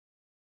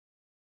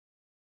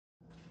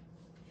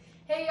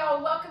Hey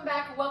y'all, welcome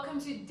back. Welcome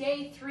to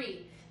day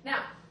 3.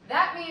 Now,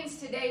 that means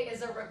today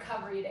is a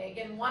recovery day.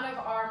 Again, one of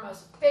our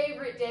most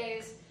favorite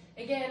days.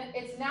 Again,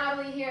 it's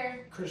Natalie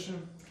here.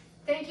 Christian.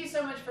 Thank you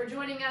so much for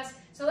joining us.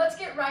 So let's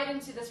get right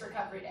into this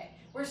recovery day.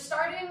 We're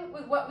starting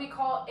with what we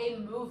call a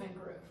move and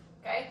groove.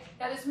 Okay?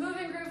 Now this move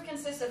and groove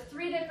consists of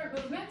 3 different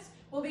movements.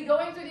 We'll be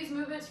going through these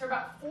movements for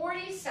about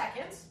 40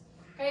 seconds.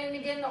 Okay, and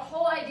again, the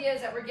whole idea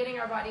is that we're getting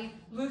our body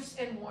loose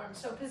and warm.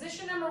 So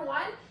position number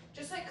 1,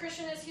 just like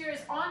Christian is here,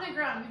 is on the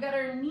ground. We've got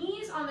our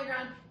knees on the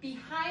ground,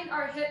 behind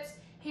our hips,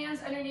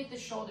 hands underneath the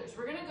shoulders.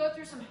 We're gonna go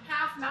through some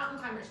half mountain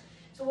climbers.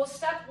 So we'll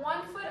step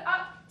 1 foot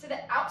up to the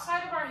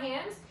outside of our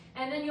hands,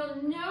 and then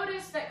you'll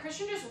notice that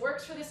Christian just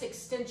works for this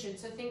extension.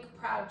 So think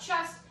proud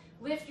chest,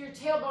 lift your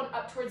tailbone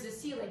up towards the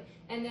ceiling,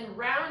 and then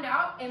round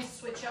out and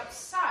switch up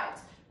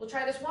sides. We'll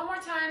try this one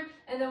more time,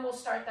 and then we'll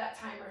start that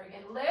timer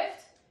again.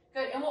 Lift,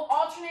 good, and we'll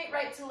alternate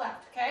right to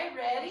left, okay?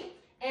 Ready?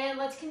 And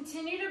let's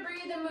continue to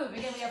breathe and move.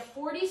 Again, we have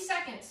 40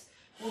 seconds.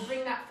 We'll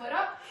bring that foot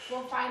up,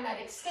 we'll find that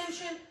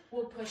extension,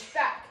 we'll push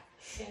back.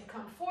 Then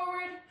come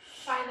forward,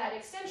 find that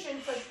extension,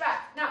 push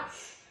back. Now,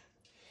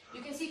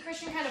 you can see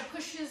Christian kind of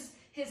pushes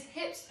his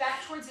hips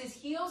back towards his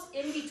heels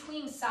in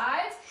between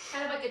sides,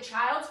 kind of like a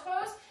child's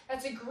pose.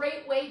 That's a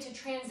great way to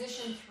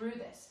transition through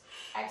this.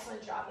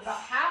 Excellent job. About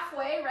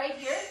halfway right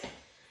here.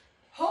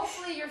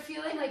 Hopefully you're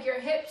feeling like your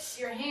hips,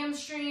 your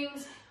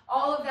hamstrings,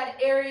 all of that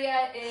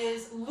area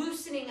is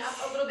loosening up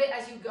a little bit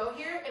as you go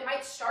here. It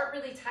might start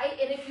really tight,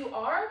 and if you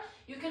are,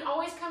 you can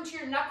always come to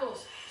your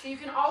knuckles. So you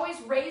can always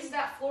raise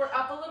that floor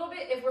up a little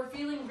bit if we're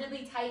feeling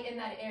really tight in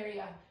that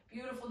area.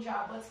 Beautiful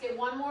job. Let's get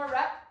one more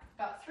rep.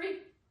 About 3,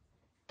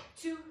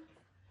 2,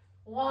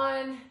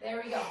 1.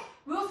 There we go.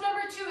 Move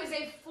number 2 is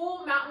a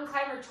full mountain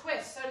climber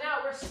twist. So now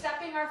we're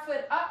stepping our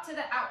foot up to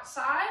the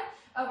outside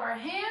of our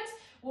hands.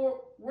 We're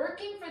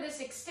working for this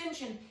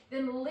extension,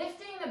 then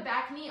lifting the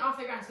back knee off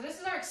the ground. So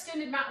this is our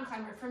extended mountain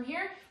climber. From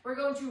here, we're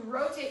going to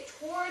rotate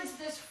towards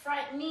this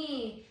front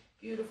knee.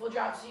 Beautiful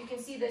job. So you can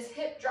see this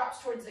hip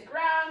drops towards the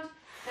ground.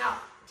 Now,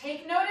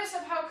 take notice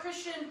of how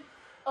Christian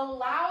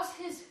allows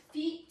his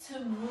feet to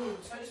move.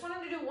 So I just want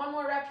him to do one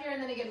more rep here,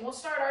 and then again, we'll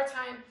start our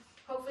time.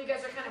 Hopefully you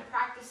guys are kind of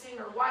practicing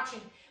or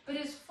watching. But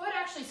his foot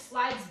actually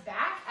slides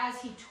back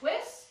as he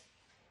twists.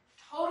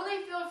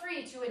 Totally feel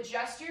free to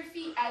adjust your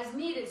feet as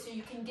needed so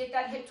you can get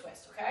that hip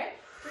twist, okay?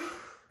 3,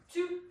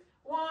 2,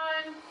 1.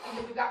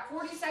 And we've got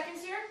 40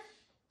 seconds here.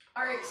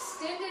 Our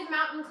extended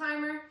mountain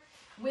climber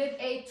with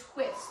a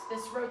twist,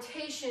 this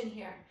rotation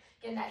here.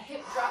 Again, that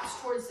hip drops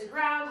towards the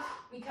ground.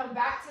 We come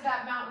back to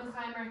that mountain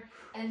climber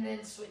and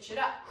then switch it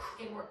up.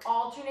 Again, we're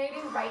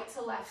alternating right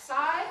to left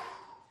side.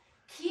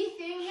 Key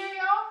thing here,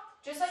 y'all,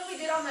 just like we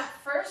did on that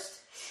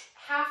first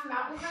half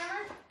mountain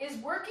climber, is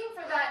working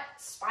for that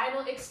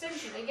spinal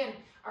extension. Again,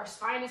 our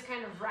spine is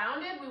kind of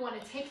rounded. We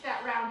want to take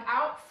that round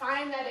out,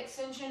 find that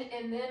extension,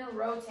 and then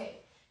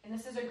rotate. And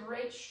this is a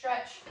great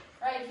stretch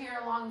right here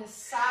along the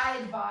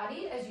side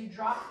body as you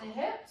drop the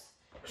hips.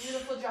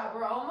 Beautiful job.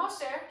 We're almost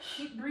there.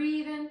 Keep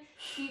breathing,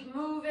 keep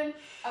moving.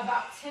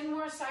 About 10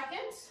 more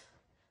seconds.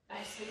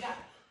 Nicely done.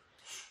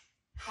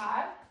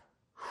 5,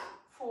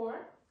 4,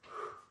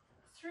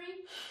 3,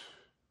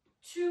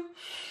 2,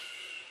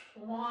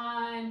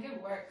 1.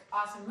 Good work.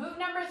 Awesome. Move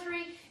number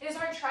 3 is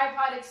our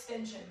tripod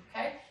extension.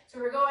 Okay, so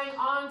we're going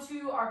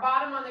onto our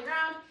bottom on the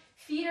ground.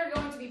 Feet are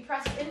going to be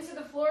pressed into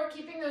the floor,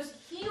 keeping those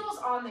heels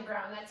on the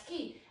ground. That's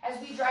key. As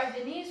we drive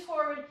the knees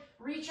forward,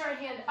 reach our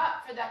hand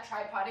up for that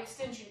tripod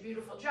extension.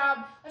 Beautiful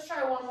job. Let's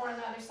try one more on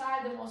the other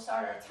side, then we'll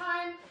start our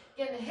time.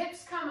 Again, the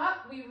hips come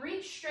up. We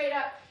reach straight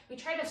up. We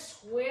try to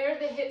square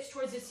the hips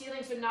towards the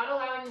ceiling, so not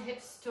allowing the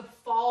hips to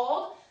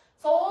fold,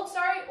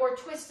 or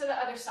twist to the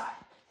other side.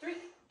 3,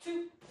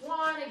 2,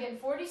 1. Again,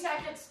 40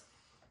 seconds.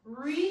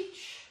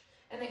 Reach,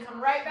 and then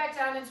come right back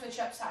down and switch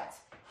up sides.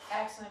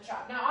 Excellent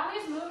job. Now on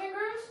these moving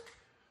grooves,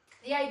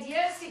 the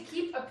idea is to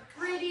keep a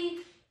pretty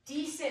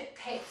decent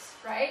pace,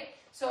 right?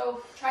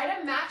 So try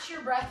to match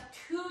your breath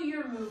to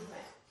your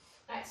movement.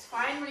 Nice.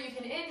 Find where you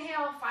can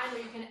inhale, find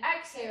where you can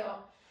exhale.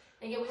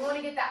 And again, we want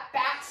to get that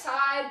back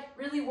side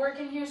really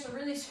working here, so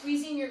really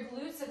squeezing your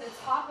glutes at the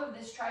top of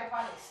this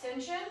tripod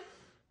extension.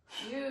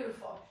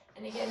 Beautiful.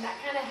 And again, that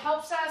kind of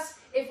helps us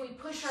if we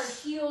push our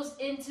heels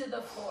into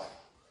the floor.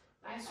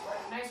 Nice work,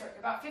 nice work.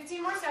 About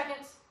 15 more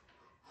seconds.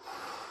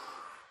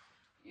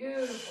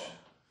 Beautiful.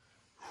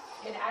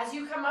 And as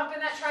you come up in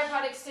that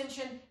tripod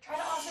extension, try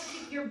to also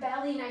keep your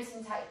belly nice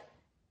and tight.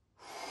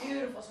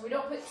 Beautiful. So we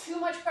don't put too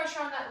much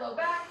pressure on that low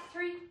back.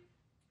 3,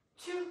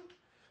 2,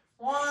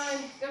 1.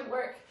 Good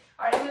work.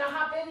 All right, I'm going to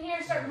hop in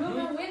here, start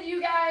moving with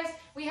you guys.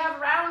 We have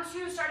round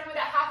 2, starting with a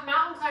half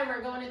mountain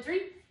climber. Going in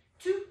 3,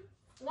 2,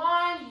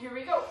 1. Here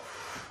we go.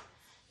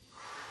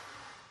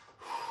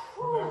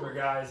 Remember,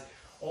 guys,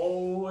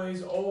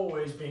 always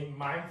being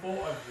mindful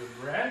of your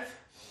breath.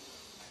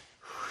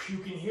 You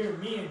can hear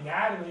me and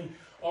Natalie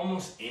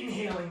almost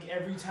inhaling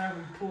every time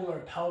we pull our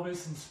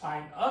pelvis and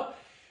spine up,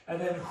 and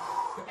then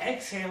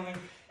exhaling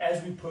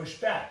as we push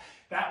back.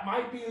 That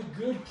might be a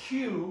good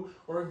cue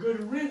or a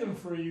good rhythm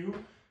for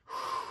you.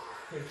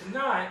 If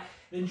not,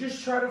 then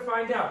just try to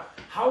find out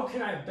how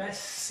can I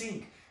best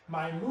sync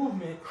my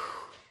movement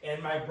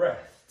and my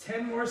breath.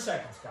 10 more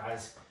seconds,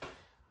 guys.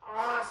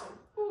 Awesome.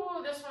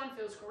 Ooh, this one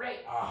feels great.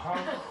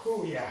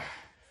 Oh, yeah.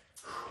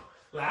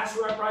 Last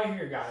rep right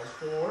here, guys.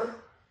 4,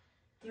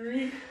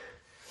 3,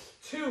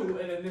 2,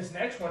 and then this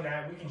next one,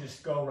 we can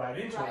just go right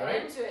into it, right?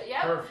 Right into it,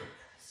 yep. Perfect.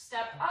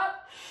 Step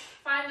up,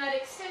 find that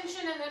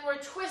extension, and then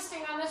we're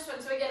twisting on this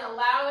one. So again,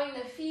 allowing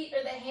the feet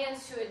or the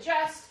hands to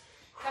adjust,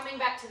 coming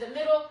back to the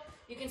middle.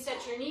 You can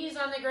set your knees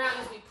on the ground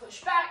as we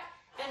push back,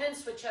 and then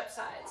switch up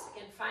sides.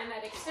 Again, find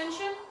that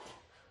extension,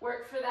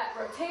 work for that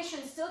rotation,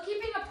 still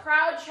keeping a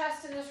proud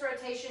chest in this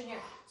rotation here.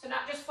 So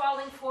not just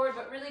falling forward,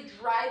 but really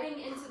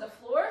driving into the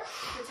floor,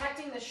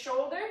 protecting the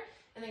shoulder,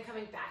 and then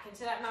coming back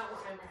into that mountain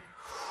climber.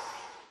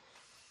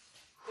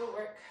 Good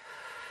work.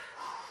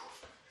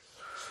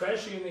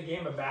 Especially in the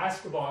game of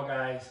basketball,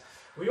 guys,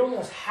 we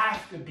almost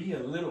have to be a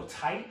little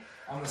tight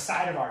on the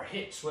side of our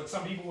hips, what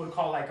some people would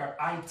call like our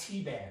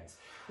IT bands.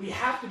 We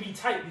have to be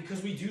tight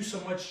because we do so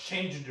much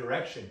change of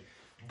direction.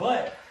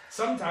 But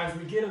sometimes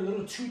we get a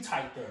little too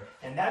tight there,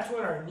 and that's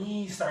when our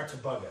knees start to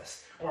bug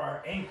us, or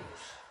our ankles.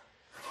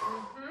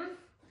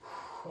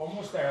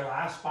 Almost there.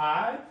 Last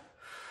 5,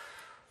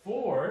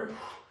 4,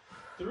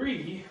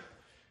 3,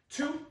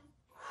 2,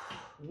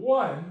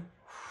 1.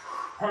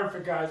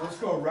 Perfect, guys. Let's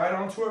go right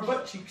onto our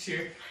butt cheeks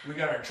here. We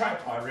got our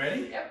tripod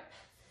ready. Yep.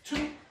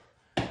 2,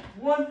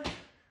 1.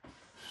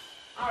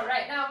 All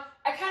right, now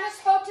I kind of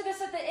spoke to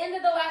this at the end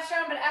of the last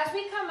round, but as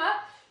we come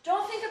up,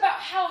 don't think about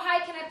how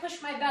high can I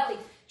push my belly.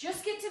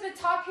 Just get to the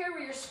top here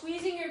where you're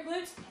squeezing your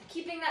glutes,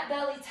 keeping that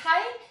belly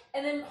tight,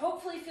 and then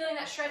hopefully feeling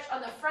that stretch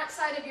on the front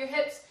side of your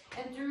hips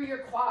and through your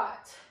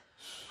quads.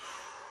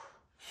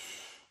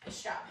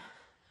 Nice job.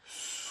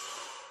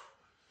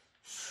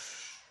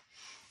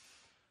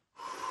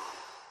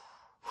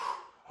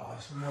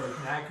 Awesome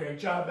work. Great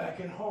job back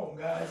at home,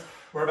 guys.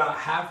 We're about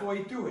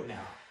halfway through it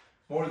now.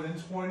 More than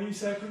 20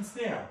 seconds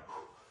down.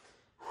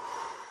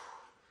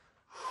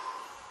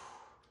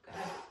 Good.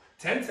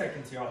 10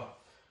 seconds, y'all.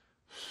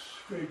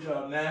 Great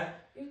job,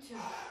 Nat. You too.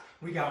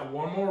 We got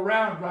one more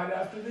round right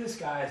after this,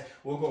 guys.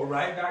 We'll go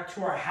right back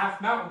to our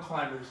half mountain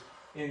climbers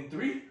in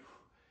 3,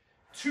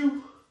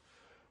 2,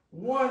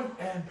 1,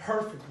 and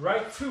perfect.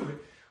 Right to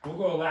it. We'll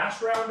go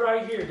last round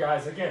right here,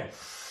 guys. Again,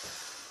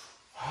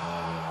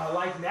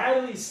 like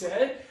Natalie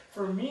said,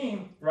 for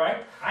me,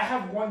 right, I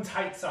have one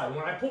tight side.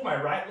 When I pull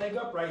my right leg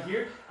up right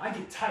here, I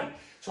get tight.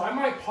 So I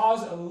might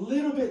pause a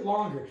little bit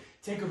longer.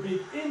 Take a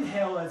big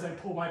inhale as I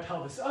pull my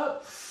pelvis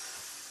up.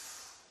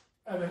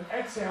 And then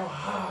exhale,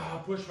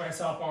 push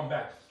myself on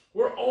back.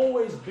 We're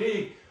always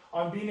big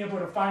on being able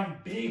to find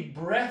big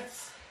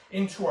breaths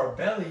into our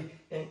belly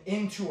and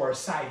into our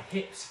side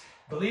hips.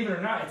 Believe it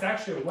or not, it's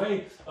actually a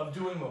way of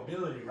doing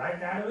mobility, right,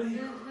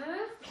 Natalie?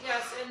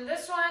 Yes, and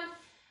this one,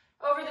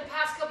 over the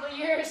past couple of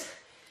years,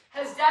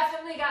 has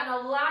definitely gotten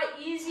a lot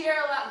easier,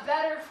 a lot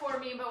better for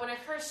me. But when I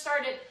first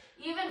started,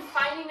 even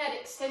finding that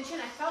extension,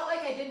 I felt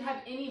like I didn't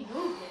have any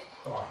movement.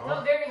 It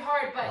felt very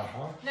hard, but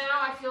now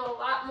I feel a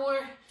lot more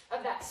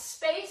of that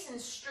space and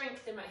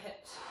strength in my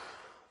hips.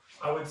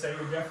 I would say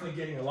you're definitely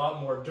getting a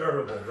lot more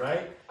durable,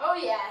 right? Oh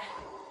yeah,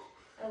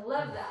 I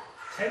love that.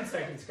 10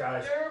 seconds,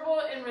 guys.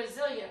 Durable and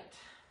resilient.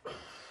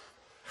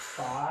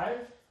 5,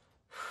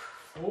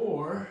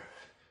 4,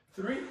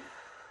 3,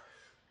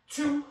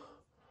 2,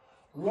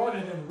 1,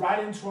 and then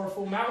right into our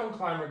full mountain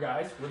climber,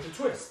 guys, with a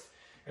twist.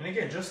 And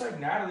again, just like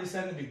Natalie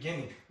said in the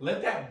beginning,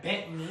 let that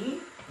bent knee,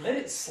 let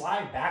it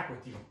slide back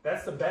with you.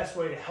 That's the best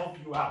way to help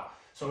you out.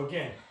 So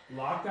again,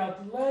 locked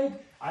out the leg,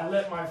 I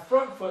let my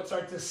front foot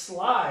start to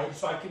slide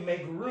so I can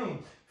make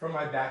room for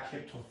my back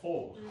hip to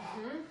fold.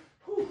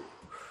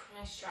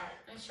 Nice job,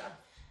 nice job.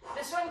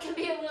 This one can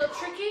be a little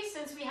tricky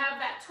since we have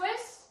that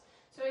twist.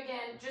 So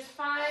again, just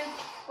find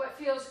what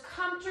feels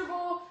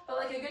comfortable, but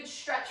like a good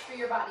stretch for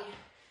your body.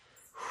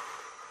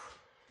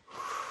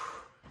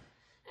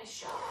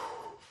 Nice job.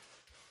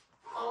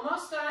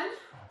 Almost done.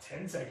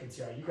 10 seconds,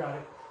 y'all. You got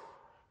it.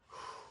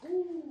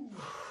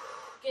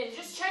 Again,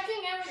 just checking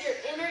in with your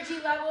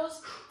energy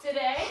levels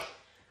today.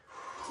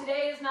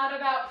 Today is not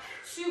about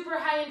super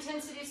high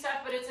intensity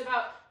stuff, but it's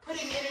about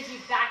putting energy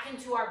back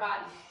into our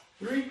body.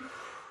 3,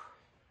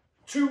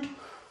 2,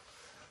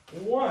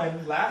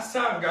 1. Last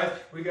time, guys.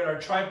 We got our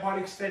tripod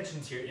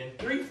extensions here. In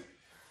 3,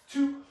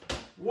 2,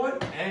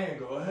 1, and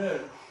go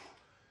ahead.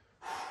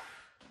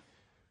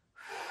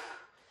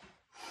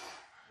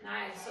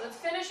 Nice. So let's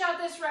finish out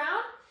this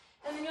round,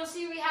 and then you'll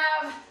see we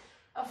have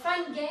a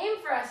fun game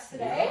for us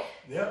today.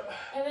 Yep.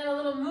 And then a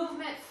little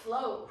movement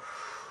flow.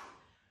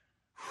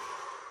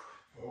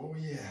 Oh,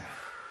 yeah.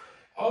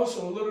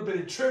 Also, a little bit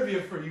of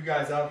trivia for you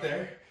guys out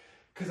there,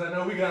 because I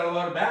know we got a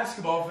lot of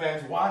basketball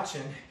fans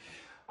watching.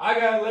 I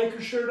got a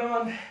Lakers shirt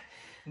on.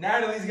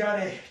 Natalie's got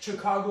a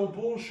Chicago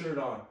Bulls shirt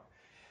on.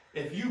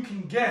 If you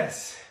can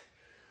guess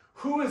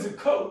who is a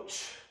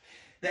coach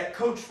that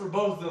coached for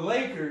both the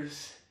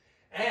Lakers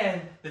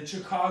and the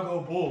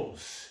Chicago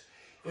Bulls.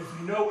 If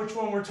you know which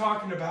one we're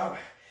talking about,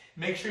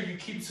 make sure you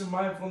keep some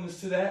mindfulness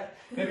to that.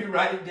 Maybe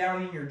write it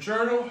down in your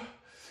journal.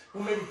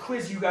 We'll maybe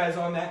quiz you guys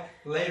on that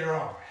later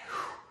on.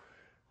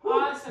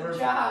 Awesome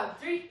job.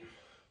 3,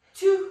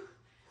 2,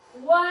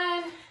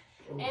 1,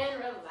 and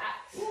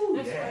relax.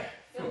 Ooh, yeah,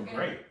 feeling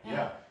great.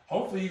 Yeah.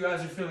 Hopefully you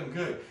guys are feeling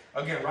good.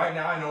 Again, right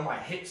now I know my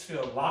hips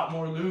feel a lot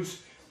more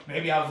loose.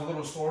 Maybe I was a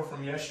little sore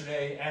from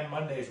yesterday and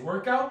Monday's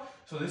workout.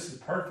 So this is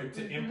perfect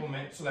to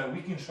implement so that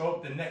we can show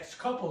up the next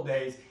couple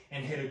days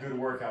and hit a good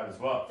workout as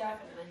well.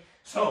 Definitely.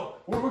 So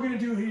what we're going to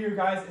do here,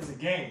 guys, is a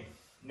game.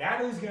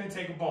 Natalie's going to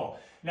take a ball.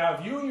 Now,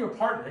 if you and your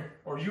partner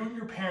or you and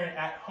your parent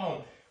at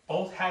home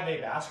both have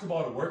a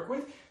basketball to work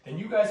with, then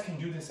you guys can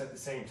do this at the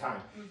same time.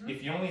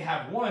 If you only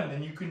have one,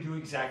 then you can do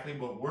exactly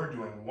what we're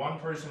doing. One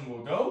person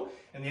will go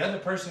and the other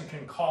person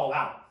can call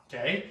out,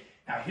 okay?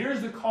 Now,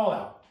 here's the call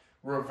out.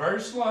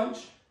 Reverse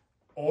lunge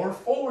or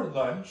forward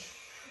lunge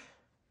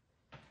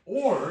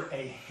or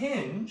a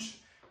hinge,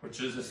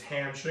 which is this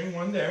hamstring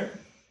one there,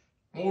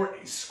 or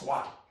a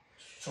squat.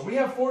 So we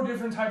have 4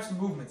 different types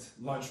of movements: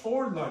 lunge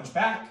forward, lunge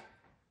back,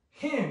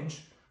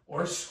 hinge,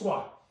 or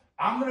squat.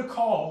 I'm going to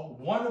call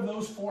one of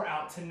those 4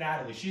 out to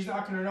Natalie. She's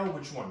not going to know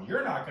which one.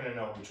 You're not going to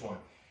know which one.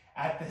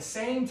 At the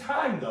same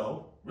time,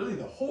 though, really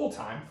the whole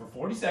time for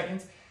 40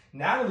 seconds,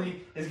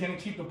 Natalie is going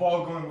to keep the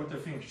ball going with her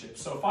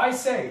fingertips. So if I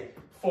say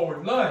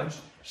forward lunge,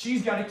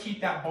 she's got to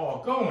keep that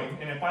ball going.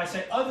 And if I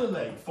say other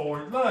leg,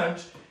 forward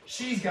lunge,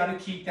 she's got to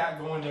keep that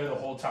going there the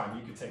whole time.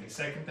 You can take a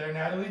second there,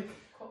 Natalie.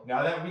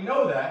 Now that we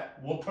know that,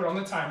 we'll put on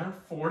the timer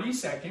 40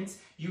 seconds.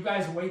 You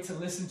guys wait to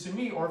listen to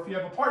me, or if you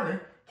have a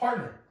partner,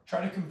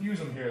 try to confuse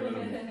them here a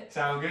little bit.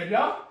 Sound good,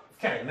 y'all?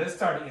 Okay, let's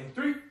start it in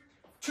 3,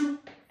 2,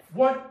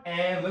 1,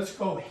 and let's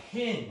go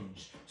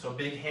hinge. So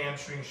big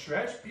hamstring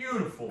stretch,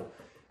 beautiful.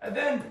 And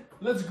then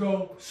let's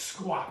go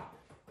squat.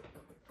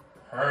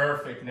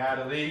 Perfect,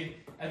 Natalie.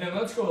 And then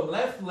let's go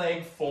left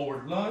leg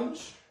forward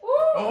lunge. Woo!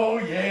 Oh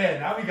yeah,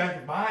 now we got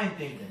your mind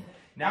thinking.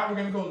 Now we're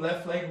gonna go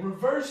left leg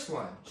reverse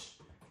lunge.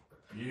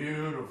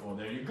 Beautiful,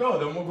 there you go.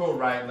 Then we'll go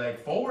right leg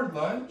forward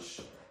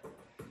lunge.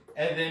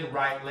 And then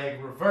right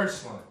leg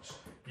reverse lunge.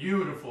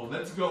 Beautiful.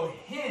 Let's go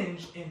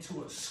hinge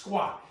into a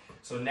squat.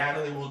 So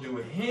Natalie will do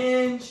a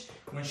hinge.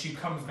 When she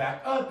comes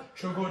back up,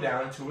 she'll go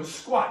down into a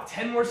squat.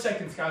 10 more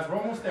seconds, guys. We're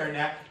almost there,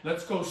 Nat.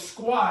 Let's go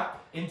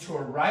squat into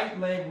a right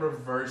leg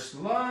reverse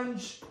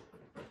lunge.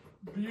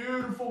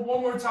 Beautiful.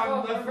 One more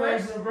time. Left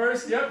leg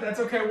reverse. Yep, that's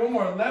okay. One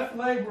more. Left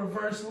leg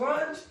reverse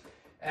lunge.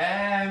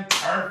 And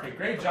perfect.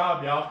 Great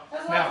job, y'all.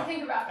 That's a lot to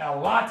think about. A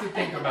lot to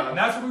think about. And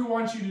that's what we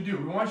want you to do.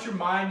 We want your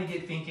mind to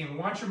get thinking. We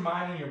want your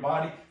mind and your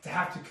body to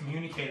have to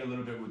communicate a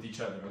little bit with each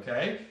other,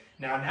 okay?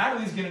 Now,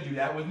 Natalie's going to do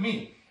that with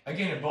me.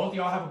 Again, if both of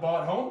y'all have a ball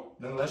at home,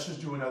 then let's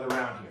just do another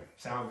round here.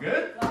 Sound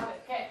good? Love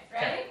it. Okay,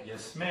 ready? Okay.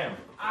 Yes, ma'am.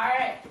 All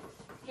right.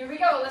 Here we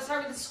go. Let's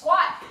start with the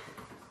squat.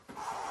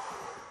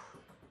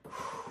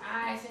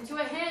 Nice. Into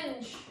a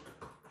hinge.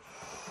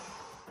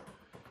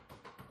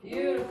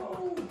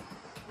 Beautiful.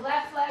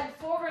 Left leg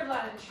forward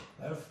lunge.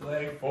 Left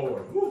leg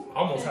forward. Woo,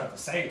 almost have to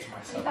say it to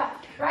myself. Yeah.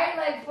 Right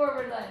leg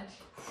forward lunge.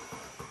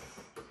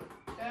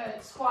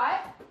 Good.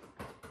 Squat.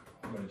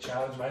 I'm going to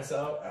challenge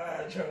myself.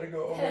 Try to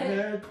go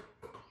overhead.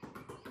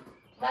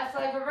 Left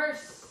leg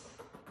reverse.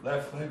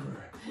 Left leg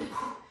reverse.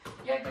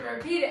 You have to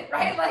repeat it.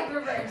 Right leg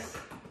reverse.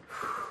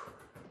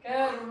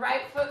 Good.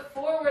 Right foot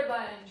forward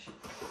lunge.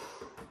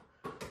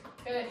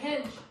 Good.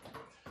 Hinge.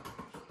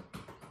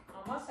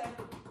 Almost there.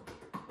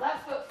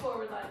 Left foot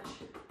forward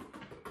lunge.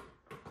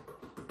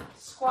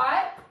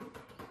 Squat.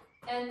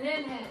 And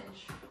then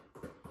hinge.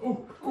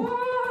 Ooh.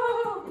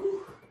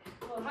 Ooh.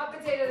 Little hot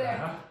potato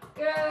there.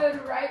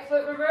 Good. Right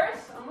foot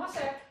reverse. Almost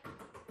there.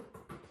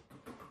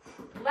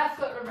 Left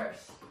foot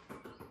reverse.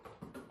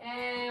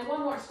 And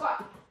one more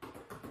squat.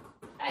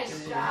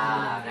 Nice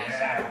job. Nice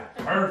job.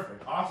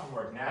 Perfect. Awesome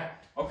work,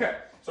 Nat. Okay,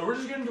 so we're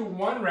just going to do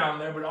one round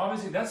there, but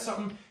obviously that's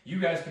something you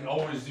guys can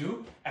always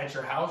do at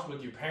your house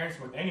with your parents,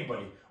 with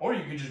anybody. Or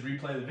you could just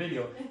replay the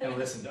video and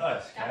listen to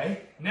us,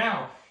 okay?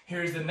 Now,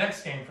 here's the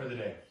next game for the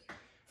day.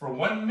 For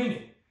 1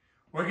 minute,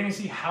 we're going to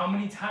see how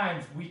many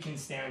times we can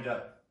stand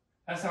up.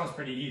 That sounds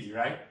pretty easy,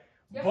 right?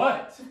 Yep.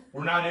 But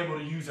we're not able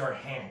to use our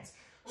hands.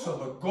 So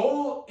the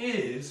goal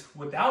is,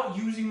 without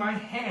using my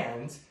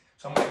hands,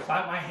 so I'm going to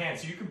clap my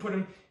hands. So you can put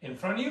them in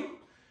front of you,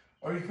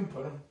 or you can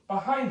put them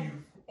behind you,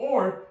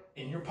 or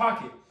in your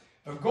pocket.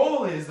 The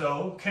goal is,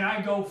 though, can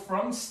I go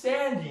from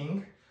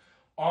standing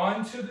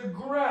onto the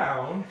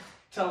ground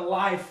to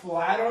lie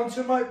flat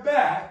onto my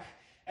back,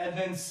 and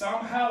then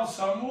somehow,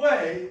 some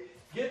way,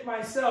 get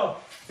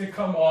myself to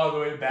come all the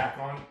way back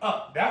on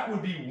up. That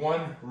would be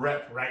 1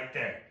 rep right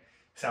there.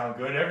 Sound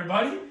good,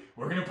 everybody?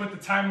 We're going to put the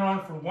timer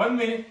on for 1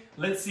 minute.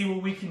 Let's see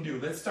what we can do.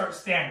 Let's start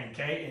standing,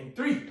 okay? In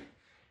 3,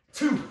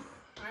 2,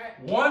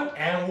 1,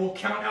 and we'll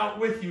count out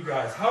with you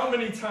guys. How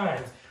many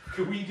times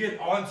could we get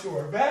onto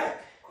our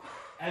back,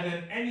 and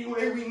then any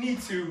way we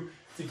need to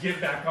get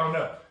back on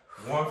up?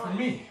 1 for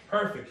me.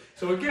 Perfect.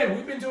 So again,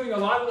 we've been doing a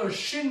lot of those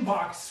shin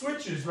box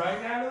switches,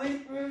 right,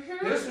 Natalie?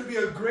 Mm-hmm. This would be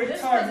a great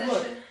time.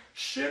 Look,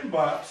 shin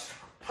box,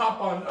 pop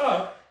on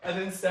up, and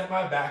then step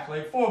my back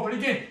leg forward. But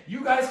again,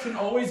 you guys can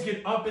always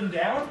get up and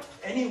down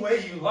any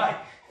way you like.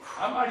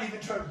 I might even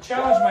try to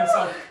challenge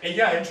myself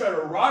and try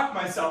to rock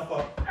myself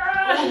up.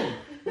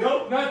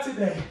 Nope, not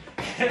today.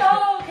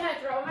 Oh, can I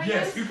throw my hands?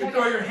 Yes, you can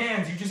throw your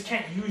hands. You just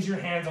can't use your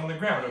hands on the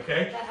ground,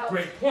 okay? That helps.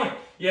 Great point.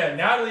 Yeah,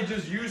 Natalie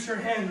just used her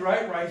hands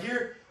right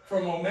here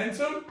for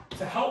momentum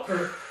to help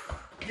her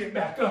get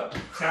back up.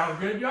 Sound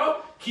good,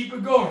 y'all? Keep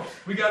it going.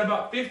 We got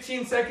about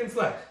 15 seconds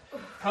left.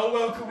 How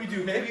well can we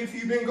do? Maybe if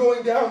you've been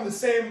going down the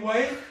same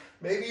way,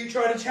 maybe you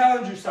try to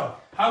challenge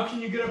yourself. How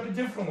can you get up a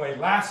different way?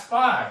 Last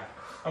 5.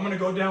 I'm going to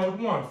go down with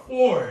 1.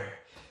 4,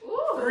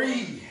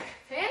 3,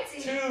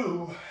 fancy.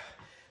 2,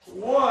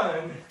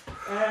 1,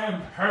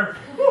 and perfect.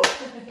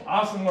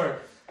 Awesome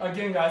work.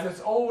 Again, guys,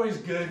 it's always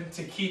good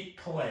to keep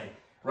play,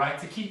 right?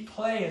 To keep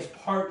play as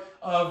part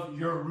of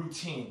your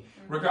routine.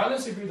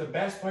 Regardless if you're the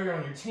best player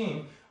on your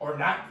team or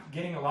not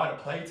getting a lot of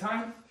play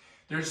time,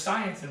 there's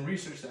science and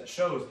research that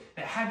shows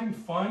that having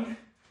fun,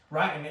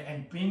 right,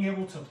 and being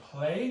able to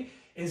play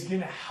is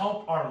going to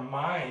help our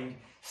mind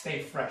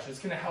stay fresh. It's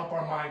going to help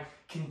our mind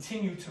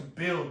continue to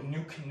build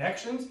new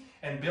connections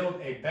and build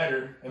a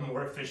better and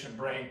more efficient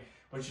brain,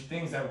 which are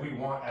things that we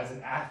want as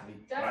an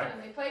athlete.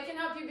 Definitely. Right? Play can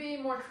help you be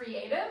more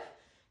creative.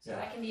 So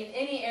that can be in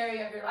any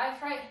area of your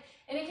life, right?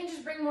 And it can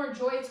just bring more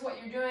joy to what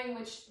you're doing,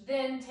 which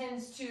then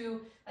tends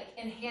to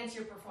enhance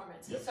your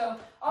performance. Yep. So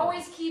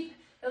always keep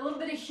a little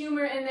bit of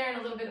humor in there and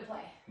a little bit of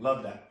play.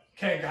 Love that.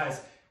 Okay,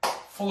 guys,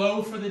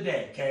 flow for the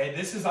day, okay?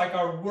 This is like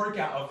our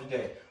workout of the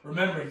day.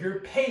 Remember, your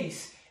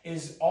pace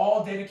is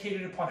all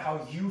dedicated upon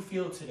how you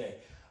feel today.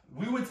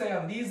 We would say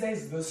on these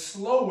days, the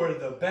slower,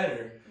 the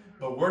better,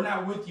 but we're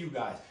not with you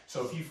guys.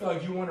 So if you feel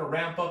like you want to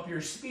ramp up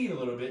your speed a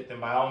little bit, then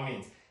by all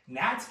means.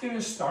 Nat's going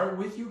to start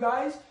with you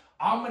guys.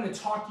 I'm going to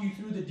talk you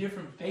through the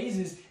different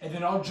phases, and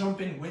then I'll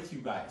jump in with you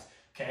guys.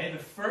 Okay, the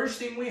first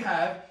thing we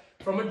have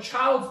from a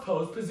child's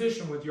pose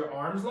position with your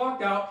arms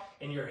locked out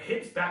and your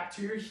hips back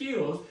to your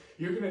heels,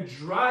 you're going to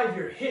drive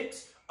your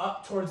hips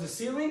up towards the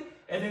ceiling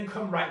and then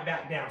come right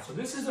back down. So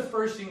this is the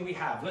first thing we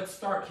have. Let's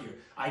start here.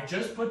 I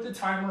just put the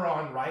timer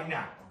on right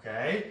now,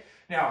 okay?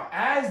 Now,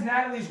 as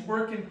Natalie's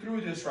working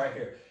through this right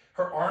here,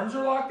 her arms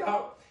are locked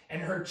out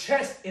and her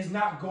chest is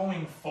not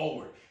going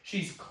forward.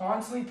 She's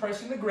constantly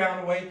pressing the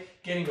ground away,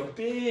 getting a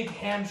big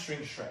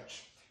hamstring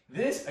stretch.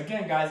 This,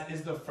 again, guys,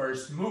 is the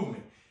first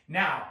movement.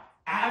 Now,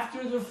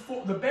 after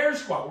the bear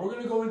squat, we're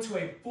going to go into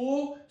a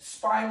full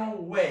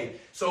spinal wave.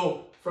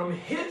 So from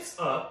hips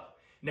up,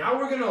 now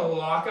we're going to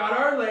lock out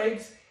our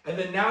legs, and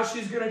then now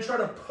she's going to try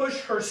to push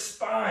her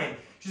spine.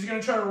 She's going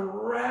to try to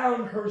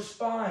round her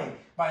spine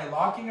by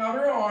locking out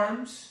her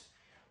arms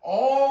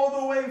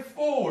all the way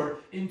forward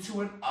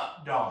into an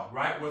up dog,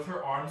 right? With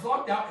her arms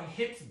locked out and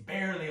hips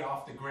barely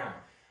off the ground.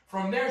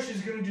 From there,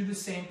 she's going to do the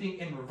same thing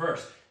in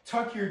reverse.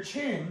 Tuck your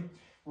chin,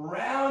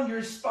 round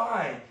your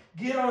spine,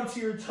 get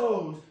onto your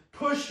toes,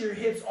 push your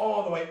hips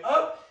all the way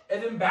up,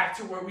 and then back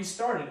to where we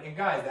started. And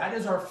guys, that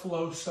is our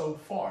flow so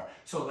far.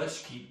 So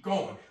let's keep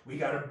going. We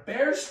got a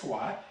bear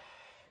squat,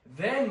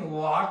 then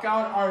lock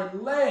out our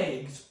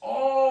legs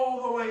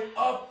all the way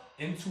up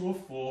into a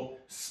full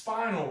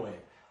spinal wave.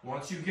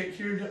 Once you get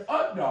here to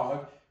up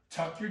dog,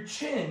 tuck your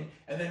chin,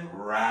 and then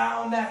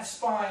round that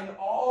spine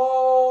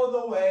all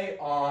the way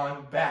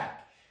on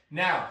back.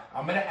 Now,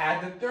 I'm going to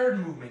add the third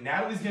movement.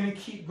 Natalie's going to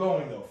keep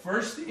going though.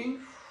 First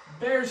thing,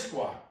 bear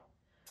squat.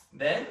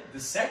 Then,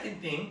 the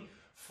second thing,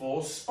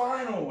 full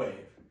spinal wave.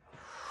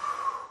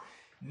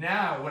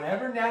 Now,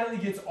 whenever Natalie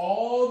gets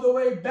all the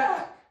way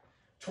back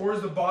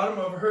towards the bottom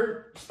of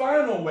her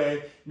spinal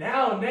wave,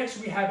 now next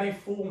we have a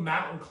full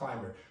mountain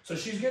climber. So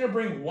she's going to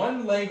bring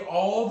one leg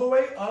all the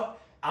way up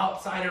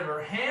outside of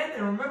her hand.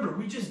 And remember,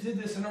 we just did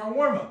this in our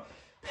warm-up.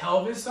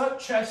 Pelvis up,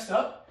 chest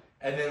up,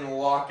 and then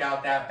lock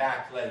out that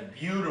back leg.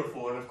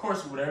 Beautiful. And of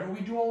course, whatever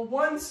we do on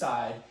one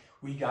side,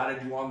 we got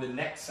to do on the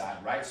next side,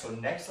 right? So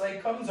next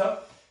leg comes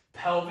up,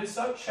 pelvis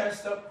up,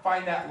 chest up,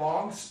 find that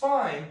long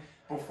spine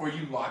before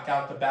you lock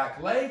out the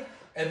back leg,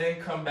 and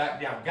then come back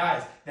down.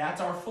 Guys,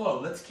 that's our flow.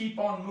 Let's keep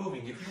on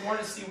moving. If you want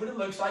to see what it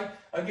looks like,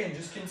 again,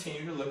 just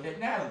continue to look at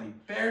Natalie.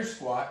 Bear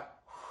squat,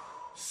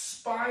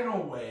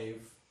 spinal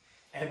wave,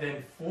 and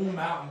then full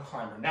mountain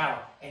climber.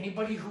 Now,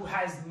 anybody who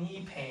has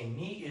knee pain,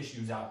 knee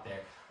issues out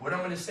there, what I'm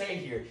going to say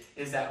here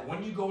is that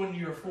when you go into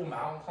your full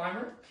mountain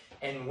climber,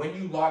 and when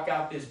you lock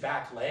out this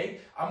back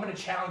leg, I'm going to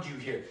challenge you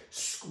here.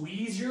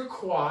 Squeeze your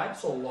quad,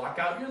 so lock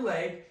out your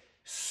leg,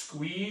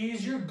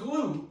 squeeze your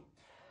glute,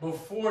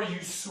 before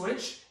you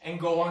switch and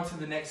go on to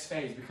the next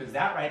phase, because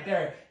that right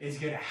there is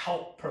going to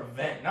help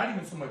prevent, not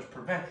even so much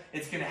prevent,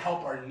 it's going to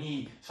help our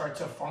knee start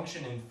to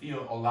function and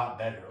feel a lot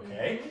better,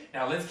 okay?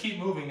 Now let's keep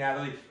moving,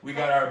 Natalie. We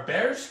got our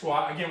bear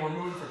squat. Again, we're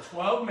moving for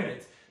 12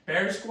 minutes.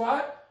 Bear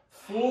squat,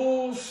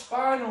 full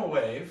spinal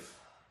wave.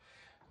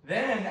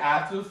 Then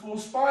after the full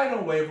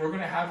spinal wave, we're going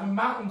to have a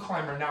mountain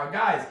climber. Now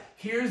guys,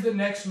 here's the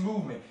next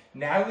movement.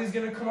 Natalie's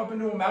going to come up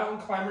into a mountain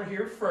climber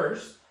here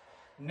first.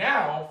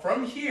 Now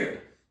from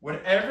here,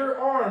 whatever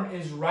arm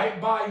is right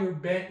by your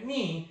bent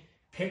knee,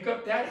 pick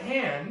up that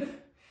hand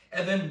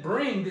and then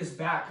bring this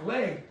back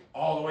leg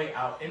all the way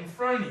out in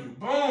front of you.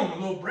 Boom, a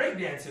little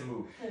breakdancing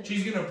move.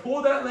 She's going to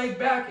pull that leg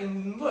back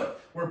and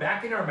look, we're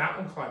back in our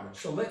mountain climber.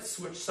 So let's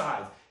switch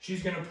sides.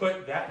 She's gonna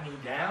put that knee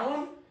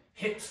down,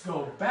 hips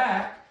go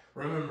back.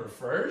 Remember,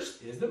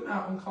 first is the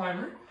mountain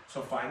climber.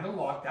 So find the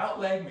locked out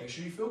leg, make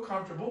sure you feel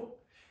comfortable.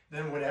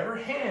 Then whatever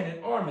hand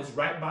and arm is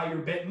right by your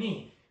bent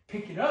knee,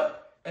 pick it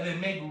up and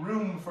then make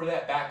room for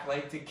that back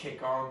leg to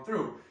kick on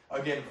through.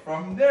 Again,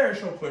 from there,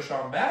 she'll push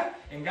on back.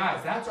 And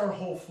guys, that's our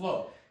whole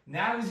flow.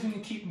 Natalie's gonna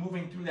keep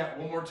moving through that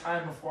one more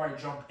time before I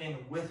jump in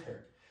with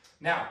her.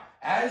 Now,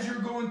 as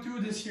you're going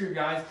through this here,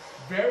 guys,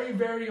 very,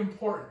 very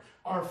important,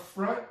 our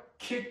front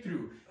kick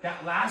through,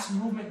 that last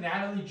movement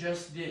Natalie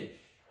just did.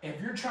 If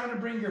you're trying to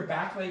bring your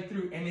back leg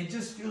through and it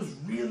just feels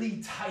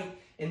really tight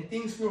and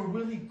things feel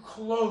really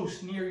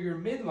close near your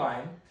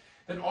midline,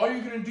 then all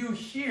you're gonna do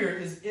here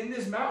is in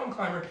this mountain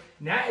climber,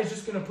 Nat is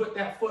just gonna put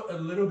that foot a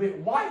little bit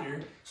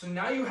wider, so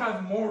now you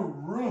have more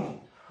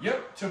room,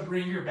 to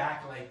bring your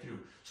back leg through.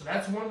 So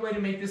that's one way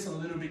to make this a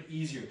little bit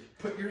easier.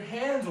 Put your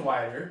hands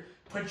wider,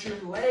 put your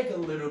leg a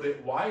little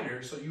bit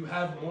wider so you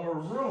have more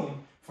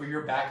room for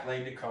your back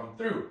leg to come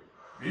through.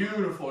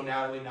 Beautiful,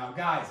 Natalie. Now,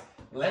 guys,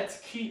 let's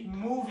keep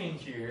moving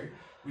here.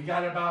 We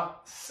got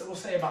about, we'll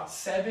say about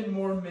 7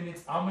 more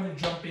minutes. I'm going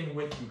to jump in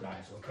with you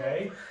guys,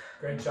 okay?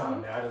 Great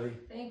job, Natalie.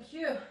 Thank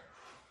you.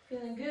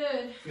 Feeling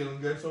good.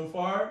 Feeling good so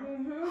far?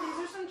 These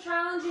are some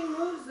challenging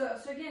moves, though.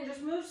 So, again,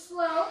 just move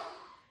slow.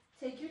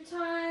 Take your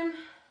time.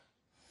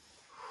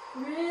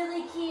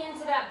 Really key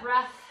into that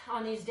breath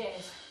on these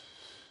days.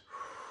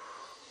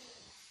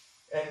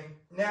 And,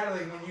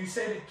 Natalie, when you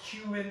say to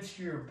cue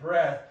into your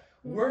breath,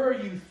 what are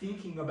you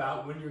thinking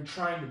about when you're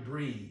trying to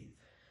breathe?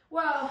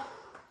 Well,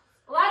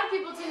 a lot of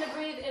people tend to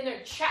breathe in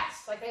their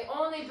chest. Like they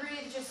only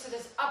breathe just to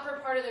this upper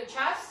part of their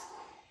chest.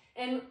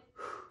 And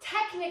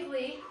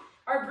technically,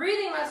 our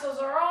breathing muscles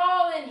are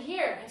all in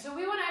here. And so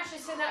we want to actually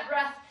send that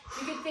breath,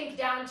 you can think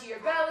down to your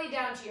belly,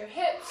 down to your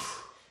hips.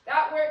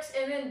 That works.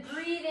 And then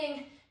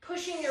breathing,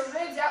 pushing your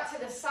ribs out to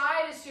the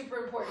side is super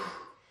important.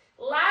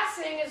 Last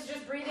thing is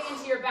just breathing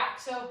into your back.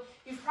 So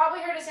you've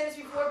probably heard us say this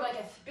before, but like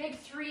a big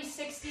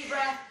 360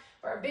 breath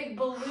or a big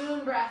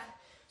balloon breath.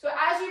 So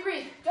as you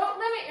breathe, don't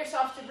limit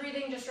yourself to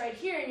breathing just right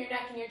here in your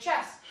neck and your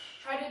chest.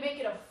 Try to make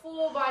it a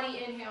full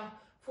body inhale,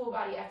 full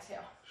body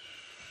exhale.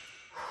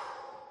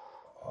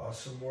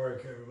 Awesome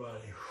work,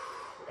 everybody.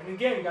 And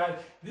again, guys,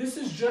 this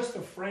is just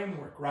a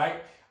framework,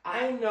 right?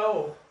 I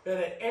know that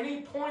at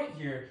any point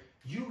here,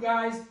 you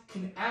guys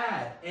can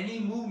add any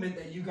movement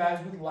that you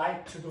guys would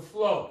like to the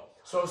flow.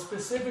 So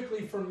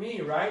specifically for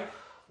me, right,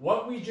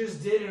 what we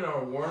just did in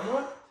our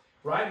warm-up,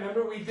 right?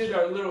 Remember we did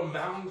our little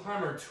mountain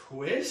climber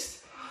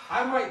twist?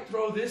 I might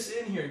throw this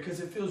in here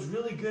because it feels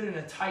really good in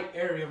a tight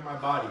area of my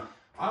body.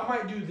 I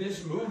might do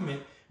this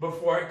movement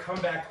before I come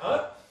back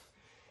up,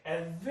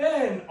 and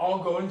then I'll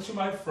go into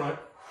my front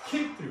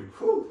kick through.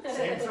 Whew,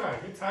 same time,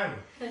 good timing.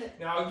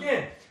 Now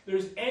again, if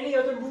there's any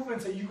other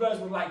movements that you guys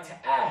would like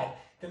to add,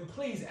 then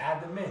please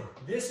add them in.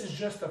 This is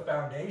just the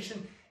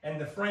foundation and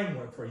the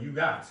framework for you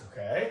guys,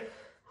 okay?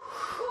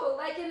 Cool.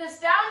 Like in this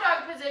down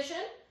dog position,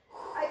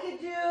 I could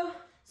do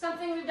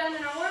something we've done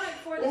in our warm-up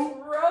before, this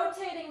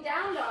rotating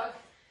down dog.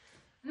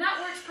 And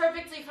that works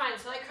perfectly fine.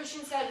 So like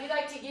Christian said, we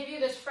like to give you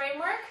this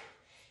framework.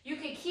 You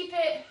could keep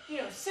it,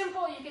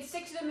 simple. You could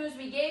stick to the moves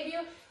we gave you,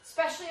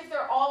 especially if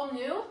they're all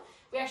new.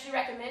 We actually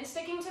recommend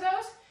sticking to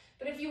those.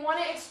 But if you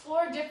want to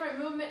explore different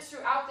movements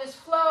throughout this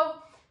flow,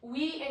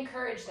 we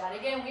encourage that.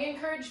 Again, we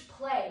encourage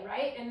play,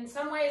 right? And in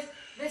some ways,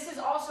 this is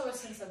also a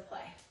sense of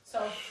play.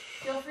 So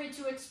feel free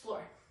to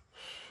explore.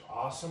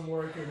 Awesome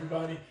work,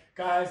 everybody.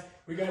 Guys,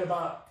 we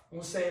got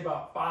we'll say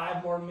about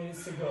 5 more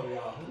minutes to go,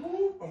 y'all.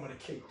 I'm going to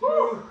kick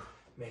through,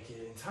 make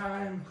it in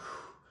time.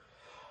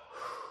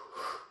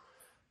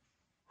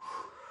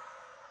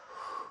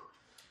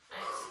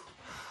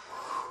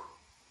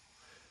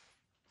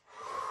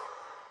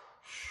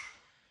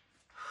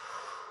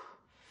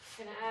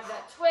 Gonna add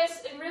that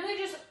twist and really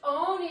just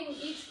owning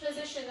each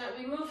position that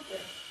we move through.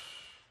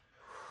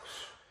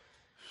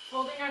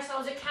 Holding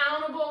ourselves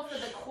accountable for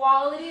the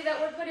quality that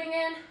we're putting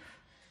in.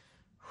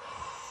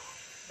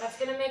 That's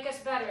gonna make us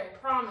better, I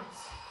promise.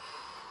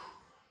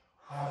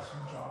 Awesome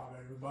job,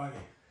 everybody.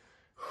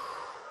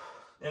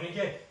 And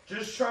again,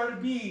 just try to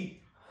be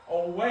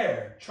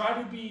aware. Try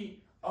to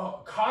be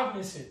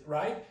cognizant,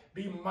 right?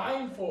 Be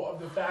mindful of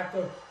the fact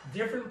that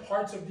different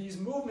parts of these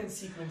movement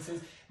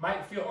sequences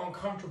might feel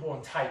uncomfortable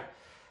and tight.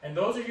 And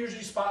those are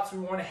usually spots we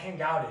want to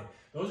hang out in.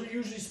 Those are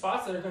usually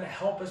spots that are going to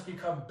help us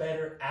become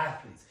better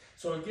athletes.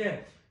 So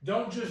again,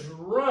 don't just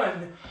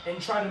run and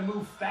try to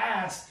move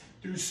fast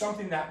through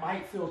something that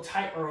might feel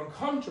tight or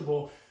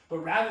uncomfortable, but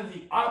rather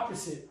the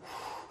opposite.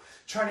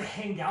 Try to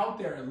hang out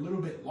there a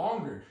little bit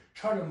longer.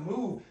 Try to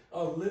move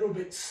a little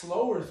bit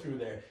slower through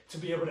there to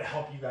be able to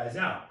help you guys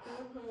out.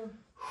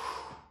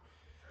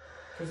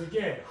 Because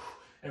again,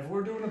 if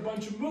we're doing a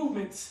bunch of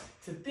movements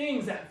to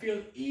things that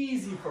feel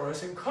easy for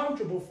us and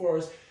comfortable for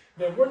us,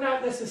 then we're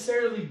not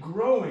necessarily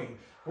growing.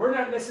 We're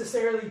not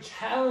necessarily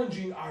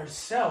challenging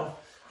ourselves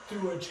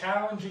through a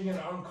challenging and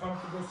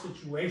uncomfortable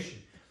situation.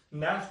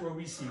 And that's where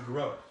we see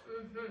growth.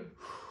 It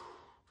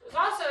was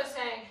also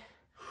saying,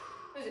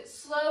 Is it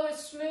slow is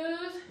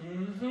smooth?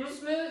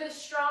 Smooth is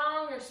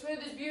strong, or smooth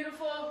is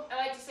beautiful. I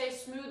like to say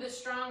smooth is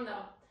strong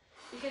though,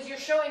 because you're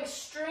showing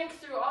strength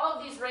through all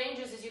of these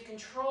ranges as you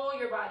control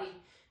your body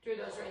through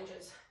those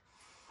ranges.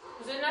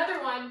 There's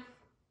another one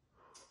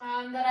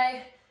that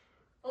I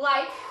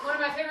like. One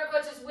of my favorite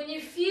quotes is, when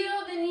you feel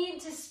the need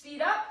to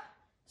speed up,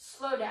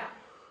 slow down.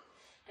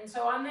 And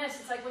so on this,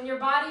 it's like when your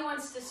body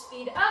wants to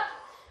speed up,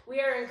 we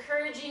are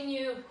encouraging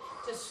you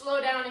to slow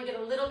down and get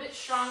a little bit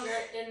stronger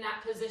in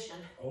that position.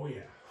 Oh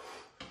yeah.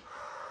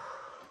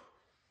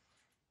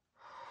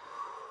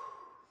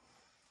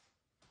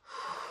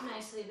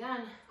 Nicely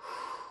done.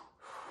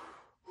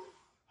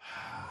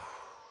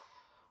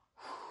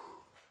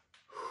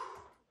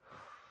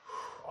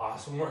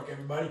 Awesome work,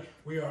 everybody.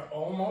 We are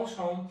almost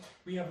home.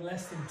 We have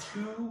less than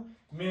 2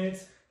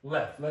 minutes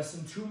left. Less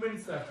than 2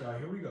 minutes left, y'all.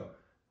 Here we go.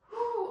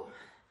 Woo.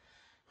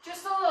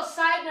 Just a little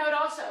side note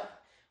also.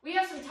 We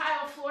have some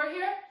tile floor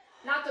here.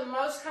 Not the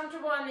most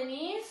comfortable on the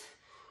knees.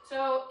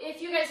 So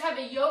if you guys have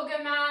a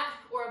yoga mat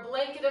or a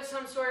blanket of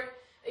some sort,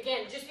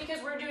 again, just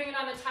because we're doing it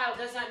on the tile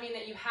does not mean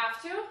that you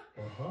have to.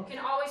 You can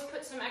always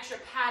put some extra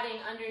padding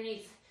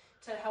underneath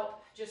to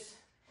help just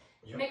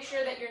make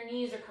sure that your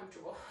knees are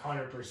comfortable.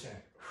 100%.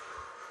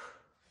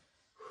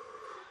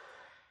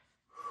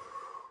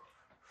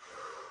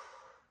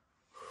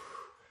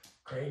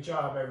 Great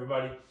job,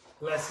 everybody.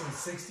 Less than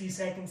 60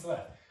 seconds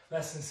left.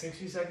 Less than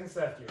 60 seconds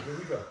left here. Here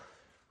we go.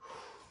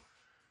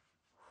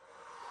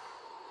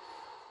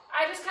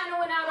 I just kind of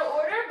went out of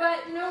order,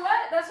 but you know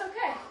what? That's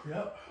okay.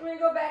 Yep. I'm going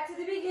to go back to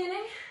the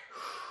beginning.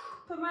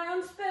 Put my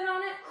own spin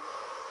on it.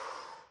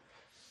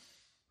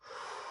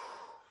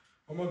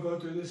 I'm going to go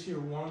through this here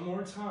one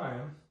more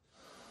time.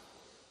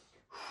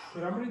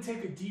 But I'm going to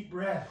take a deep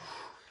breath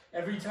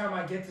every time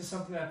I get to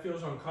something that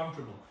feels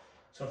uncomfortable.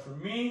 So for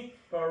me,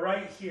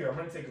 right here, I'm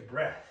going to take a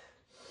breath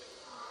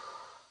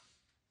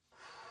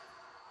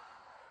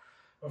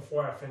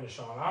before I finish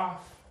on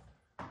off.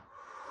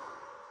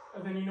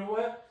 And then you know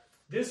what?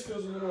 This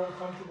feels a little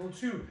uncomfortable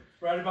too.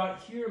 Right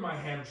about here, my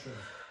hamstring.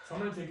 So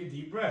I'm going to take a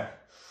deep breath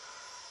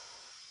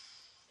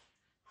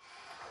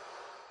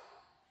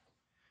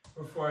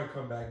before I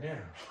come back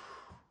down.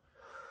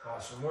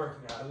 Awesome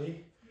work,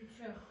 Natalie. You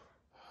too.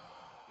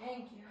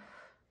 Thank you.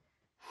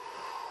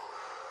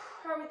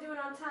 How are we doing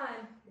on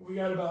time? We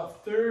got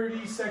about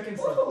 30 seconds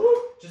left.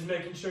 Just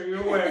making sure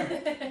you're aware.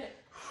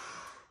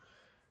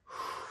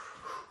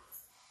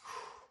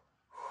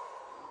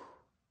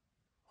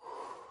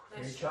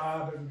 Great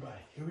job,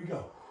 everybody. Here we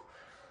go.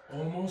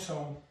 Almost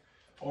home.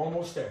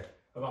 Almost there.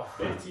 About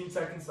 15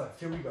 seconds left.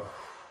 Here we go.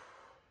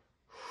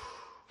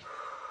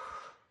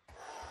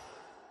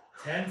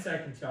 10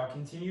 seconds, y'all.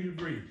 Continue to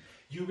breathe.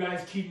 You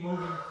guys keep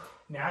moving.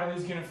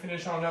 Natalie's going to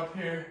finish on up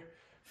here.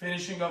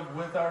 Finishing up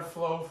with our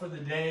flow for the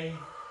day.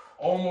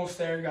 Almost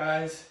there,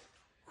 guys.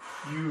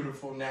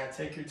 Beautiful, Nat.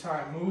 Take your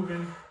time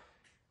moving.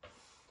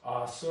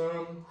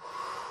 Awesome.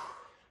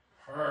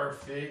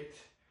 Perfect.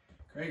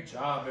 Great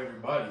job,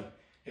 everybody.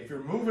 If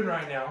you're moving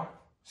right now,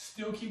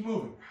 still keep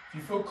moving. If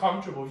you feel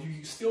comfortable, if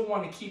you still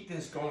want to keep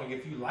this going,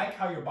 if you like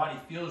how your body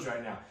feels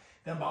right now,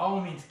 then by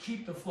all means,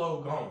 keep the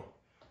flow going.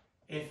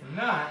 If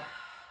not,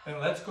 then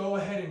let's go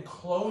ahead and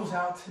close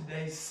out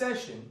today's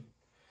session.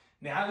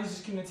 Natalie's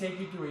just going to take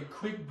you through a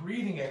quick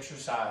breathing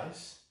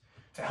exercise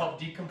to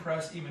help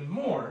decompress even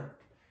more,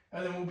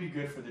 and then we'll be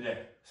good for the day.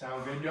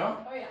 Sound good,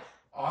 y'all? Oh, yeah.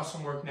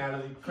 Awesome work,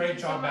 Natalie. Great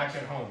job back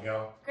at home,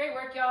 y'all. Great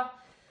work, y'all.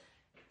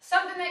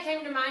 Something that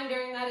came to mind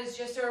during that is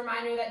just a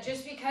reminder that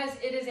just because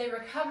it is a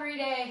recovery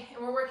day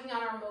and we're working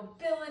on our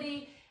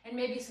mobility and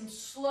maybe some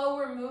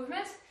slower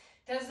movements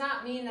does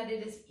not mean that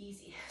it is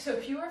easy. So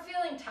if you are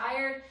feeling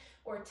tired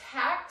or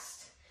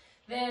taxed,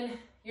 then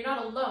you're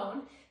not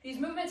alone. These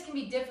movements can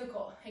be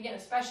difficult, again,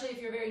 especially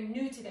if you're very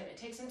new to them. It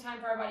takes some time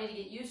for our body to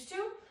get used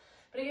to.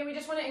 But again, we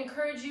just want to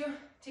encourage you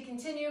to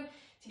continue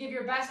to give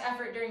your best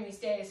effort during these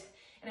days,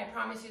 and I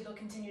promise you they'll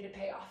continue to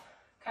pay off,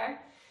 okay?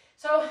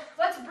 So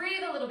let's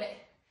breathe a little bit.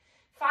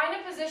 Find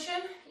a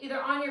position, either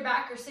on your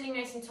back or sitting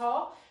nice and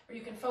tall, where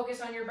you can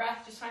focus on your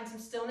breath, just find some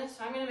stillness.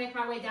 So I'm going to make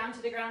my way down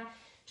to the ground,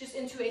 just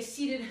into a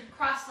seated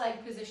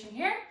cross-legged position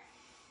here.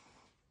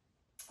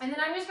 And then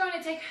I'm just going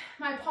to take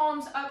my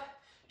palms up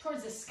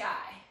towards the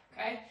sky,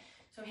 okay?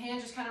 So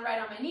hands just kind of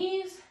right on my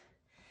knees.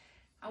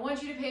 I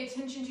want you to pay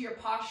attention to your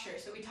posture.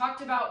 So we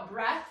talked about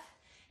breath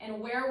and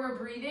where we're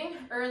breathing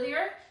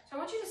earlier. So I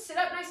want you to sit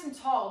up nice and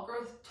tall.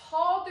 Grow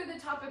tall through the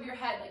top of your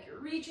head, like you're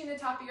reaching the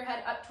top of your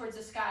head up towards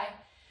the sky.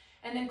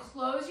 And then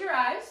close your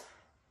eyes.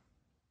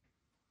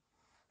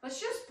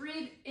 Let's just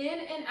breathe in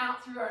and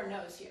out through our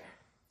nose here.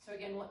 So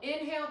again, we'll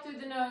inhale through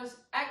the nose,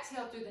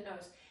 exhale through the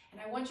nose.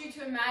 And I want you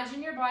to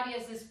imagine your body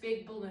as this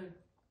big balloon.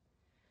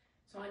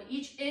 So on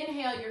each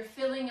inhale, you're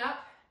filling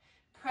up,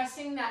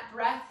 pressing that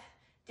breath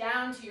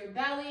down to your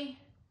belly,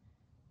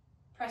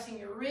 pressing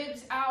your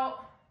ribs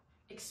out,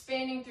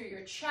 expanding through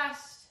your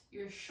chest,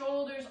 your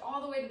shoulders,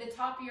 all the way to the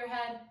top of your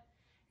head,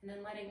 and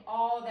then letting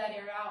all that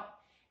air out.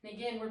 And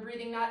again, we're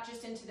breathing not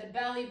just into the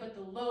belly, but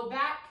the low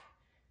back,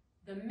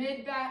 the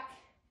mid back,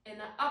 and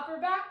the upper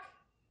back,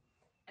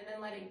 and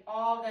then letting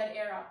all that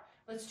air out.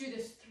 Let's do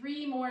this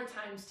 3 more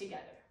times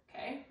together.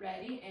 Okay,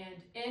 ready?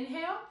 And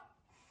inhale.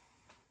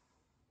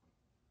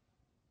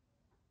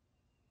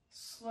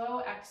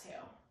 Slow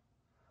exhale.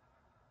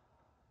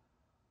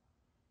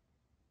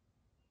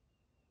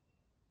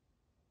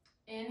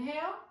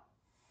 Inhale.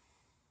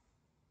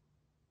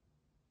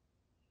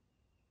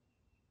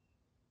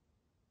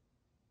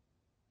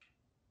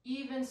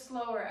 Even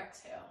slower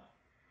exhale.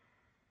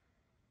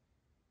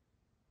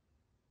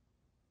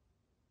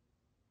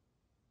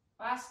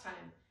 Last time.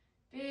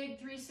 Big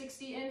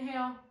 360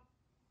 inhale.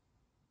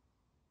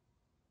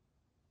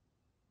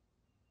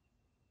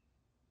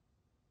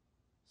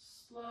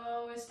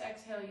 Slowest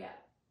exhale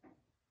yet.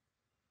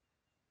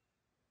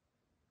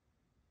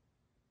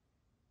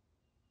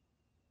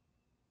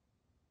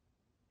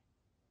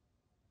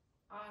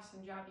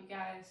 Awesome job, you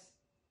guys.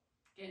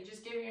 Again,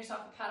 just giving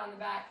yourself a pat on the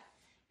back.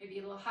 Maybe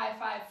a little high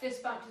five,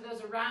 fist bump to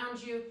those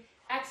around you.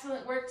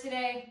 Excellent work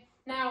today.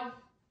 Now,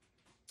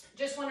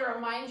 just want to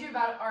remind you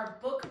about our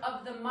book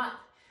of the month.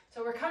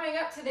 So we're coming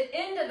up to the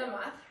end of the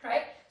month,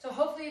 right? So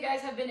hopefully you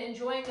guys have been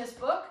enjoying this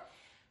book.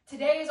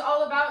 Today is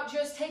all about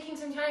just taking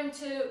some time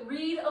to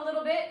read a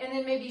little bit and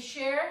then maybe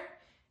share.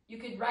 You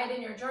could write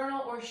in your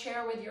journal or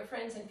share with your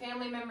friends and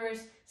family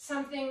members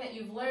something that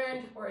you've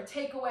learned or a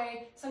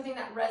takeaway, something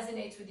that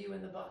resonates with you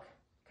in the book,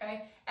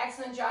 okay?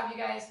 Excellent job, you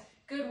guys.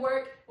 Good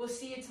work. We'll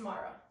see you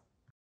tomorrow.